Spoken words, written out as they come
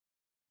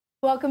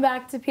Welcome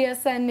back to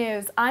PSN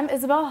News. I'm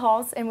Isabel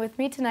Hulse, and with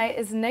me tonight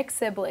is Nick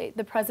Sibley,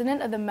 the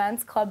president of the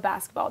men's club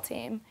basketball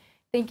team.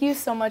 Thank you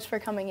so much for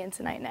coming in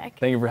tonight, Nick.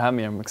 Thank you for having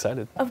me. I'm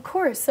excited. Of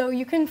course. So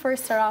you can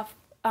first start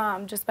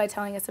off just by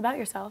telling us about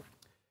yourself.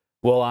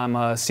 Well, I'm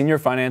a senior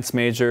finance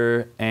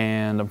major,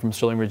 and I'm from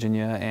Sterling,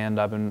 Virginia, and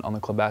I've been on the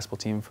club basketball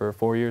team for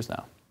 4 years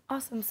now.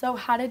 Awesome. So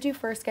how did you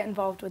first get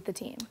involved with the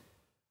team?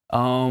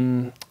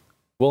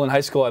 Well, in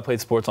high school, I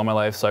played sports all my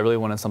life, so I really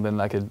wanted something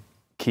that I could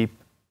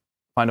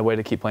find a way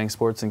to keep playing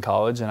sports in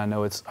college, and I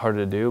know it's harder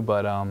to do,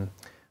 but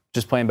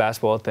just playing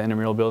basketball at the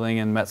intramural building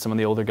and met some of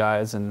the older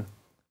guys and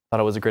thought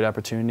it was a great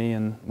opportunity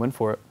and went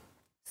for it.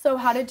 So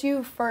how did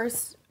you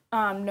first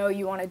know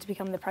you wanted to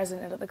become the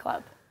president of the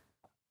club?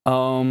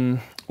 Well,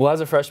 as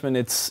a freshman,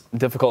 it's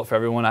difficult for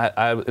everyone.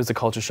 It was a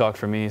culture shock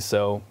for me,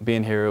 so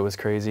being here, it was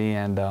crazy,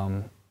 and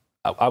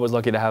I was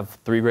lucky to have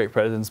 3 great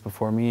presidents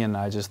before me, and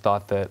I just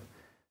thought that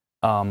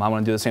I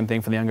want to do the same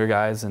thing for the younger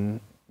guys and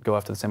go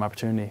after the same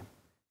opportunity.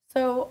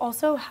 So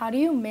also, how do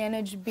you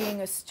manage being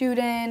a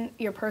student,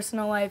 your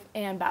personal life,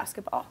 and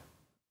basketball?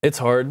 It's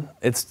hard.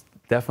 It's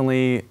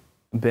definitely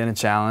been a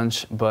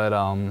challenge, but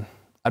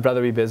I'd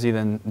rather be busy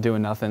than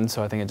doing nothing,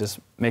 so I think it just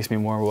makes me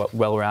more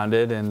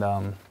well-rounded, and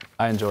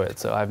I enjoy it,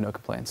 so I have no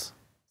complaints.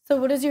 So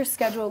what does your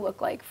schedule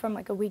look like from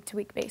like a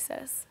week-to-week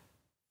basis?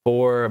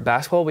 For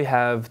basketball, we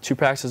have 2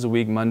 practices a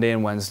week, Monday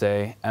and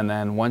Wednesday, and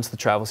then once the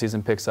travel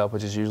season picks up,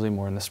 which is usually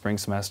more in the spring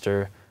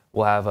semester,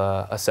 we'll have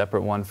a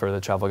separate one for the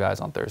travel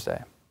guys on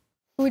Thursday.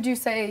 Who would you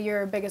say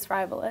your biggest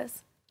rival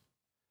is?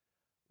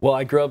 Well,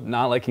 I grew up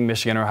not liking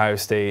Michigan or Ohio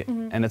State,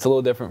 and it's a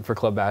little different for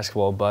club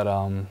basketball, but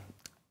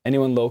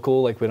anyone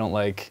local, like we don't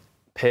like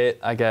Pitt,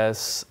 I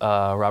guess,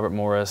 Robert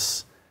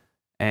Morris,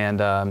 and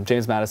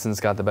James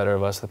Madison's got the better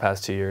of us the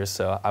past 2 years,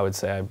 so I would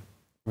say I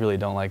really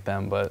don't like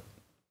them, but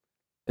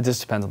it just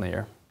depends on the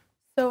year.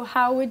 So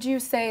how would you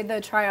say the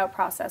tryout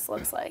process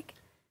looks like?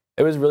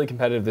 It was really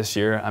competitive this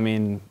year. I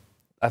mean,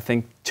 I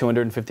think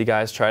 250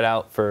 guys tried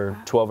out for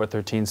 12 or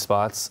 13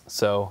 spots,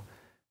 so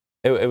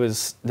it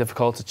was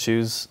difficult to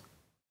choose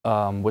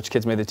which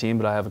kids made the team,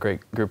 but I have a great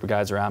group of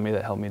guys around me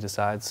that helped me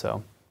decide,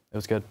 so it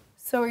was good.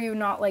 So are you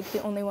not like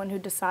the only one who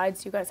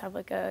decides? You guys have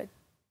like a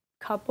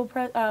couple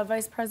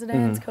vice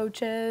presidents,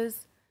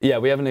 coaches? Yeah,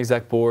 we have an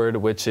exec board,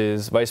 which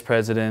is vice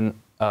president,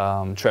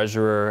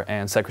 treasurer,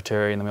 and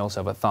secretary, and then we also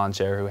have a Thon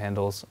chair who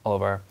handles all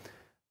of our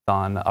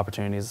Thon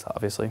opportunities,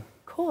 obviously.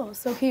 Cool.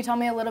 So can you tell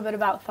me a little bit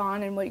about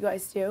Thon and what you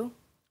guys do?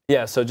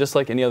 Yeah, so just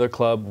like any other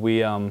club, we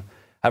have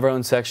our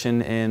own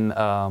section in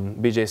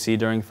BJC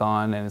during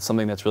Thon, and it's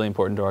something that's really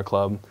important to our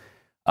club.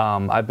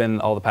 I've been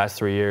all the past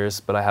 3 years,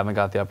 but I haven't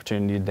got the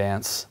opportunity to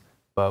dance.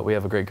 But we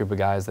have a great group of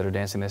guys that are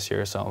dancing this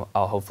year, so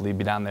I'll hopefully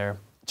be down there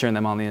cheering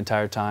them on the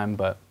entire time.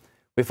 But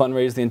we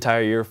fundraise the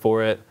entire year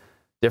for it,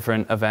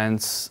 different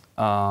events,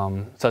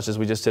 such as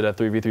we just did a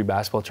 3v3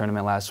 basketball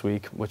tournament last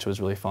week, which was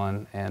really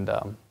fun, and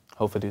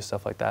hopefully do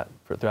stuff like that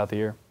throughout the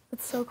year.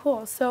 That's so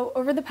cool. So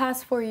over the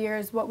past 4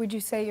 years, what would you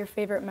say your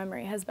favorite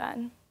memory has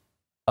been?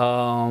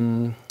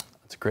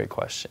 That's a great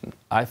question.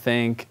 I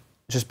think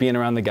just being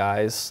around the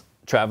guys,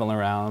 traveling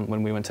around.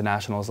 When we went to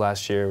nationals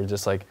last year, we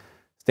just like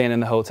staying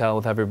in the hotel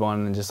with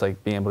everyone and just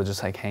like being able to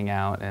just like hang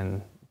out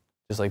and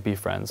just like be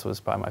friends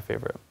was probably my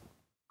favorite.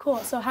 Cool.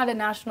 So how did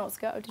nationals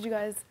go? Did you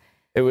guys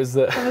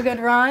have a good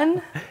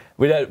run?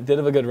 We did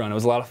have a good run. It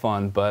was a lot of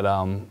fun, but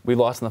we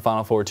lost in the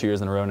Final Four 2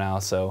 years in a row now,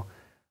 so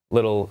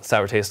little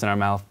sour taste in our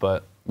mouth,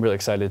 but really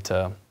excited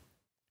to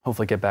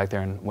hopefully get back there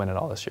and win it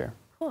all this year.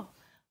 Cool.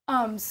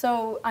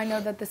 So I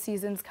know that the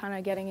season's kind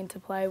of getting into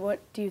play.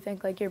 What do you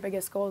think like your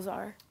biggest goals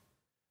are?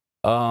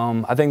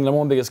 I think the number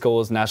 1 biggest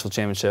goal is national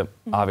championship,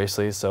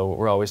 obviously, so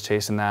we're always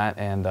chasing that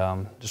and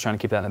just trying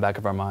to keep that in the back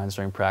of our minds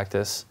during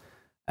practice.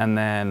 And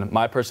then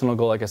my personal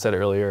goal, like I said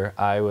earlier,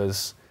 I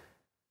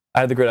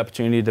had the great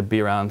opportunity to be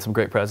around some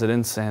great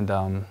presidents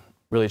and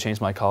really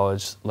changed my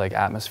college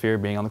atmosphere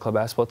being on the club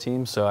basketball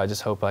team. So I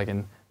just hope I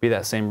can be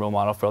that same role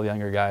model for all the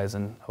younger guys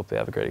and hope they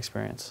have a great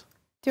experience.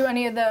 Do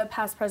any of the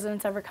past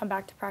presidents ever come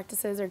back to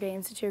practices or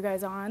games to cheer you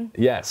guys on?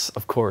 Yes,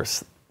 of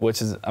course,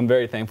 which is I'm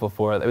very thankful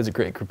for. It was a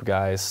great group of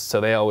guys. So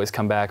they always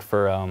come back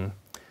for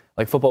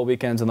like football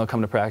weekends, and they'll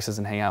come to practice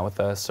and hang out with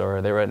us,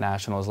 or they were at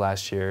nationals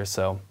last year.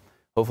 So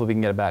hopefully we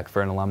can get it back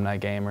for an alumni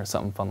game or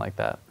something fun like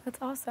that. That's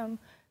awesome.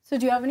 So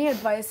do you have any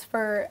advice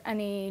for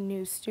any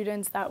new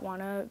students that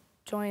want to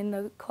join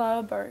the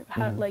club, or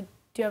do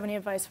you have any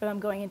advice for them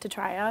going into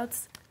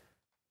tryouts?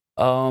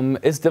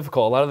 It's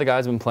difficult. A lot of the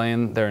guys have been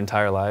playing their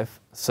entire life,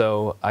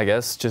 so I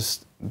guess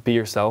just be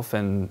yourself,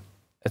 and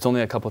it's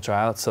only a couple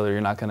tryouts, so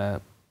you're not going to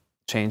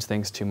change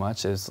things too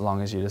much as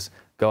long as you just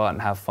go out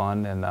and have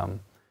fun. And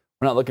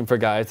we're not looking for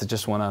guys that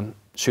just want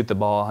to shoot the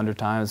ball 100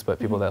 times, but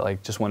people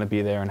that just want to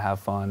be there and have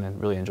fun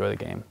and really enjoy the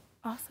game.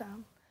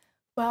 Awesome.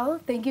 Well,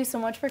 thank you so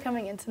much for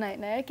coming in tonight,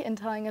 Nick, and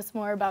telling us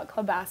more about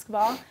club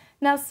basketball.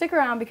 Now stick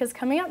around, because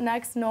coming up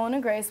next, Nolan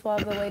and Grace will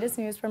have the latest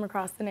news from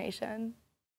across the nation.